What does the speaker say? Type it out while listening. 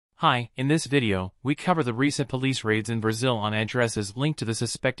Hi, in this video, we cover the recent police raids in Brazil on addresses linked to the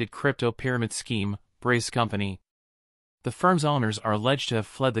suspected crypto pyramid scheme, Brace Company. The firm's owners are alleged to have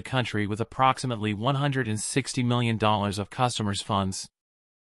fled the country with approximately $160 million of customers' funds.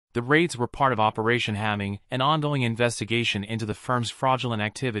 The raids were part of Operation Hamming, an ongoing investigation into the firm's fraudulent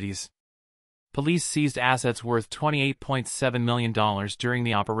activities. Police seized assets worth $28.7 million during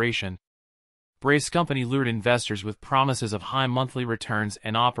the operation. Brace Company lured investors with promises of high monthly returns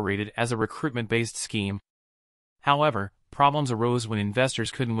and operated as a recruitment-based scheme. However, problems arose when investors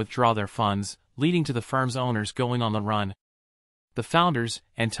couldn't withdraw their funds, leading to the firm's owners going on the run. The founders,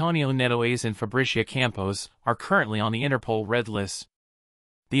 Antonio Neto and Fabricia Campos, are currently on the Interpol red list.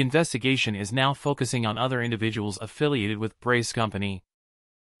 The investigation is now focusing on other individuals affiliated with Brace Company.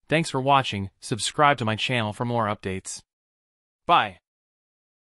 Thanks for watching. Subscribe to my channel for more updates. Bye.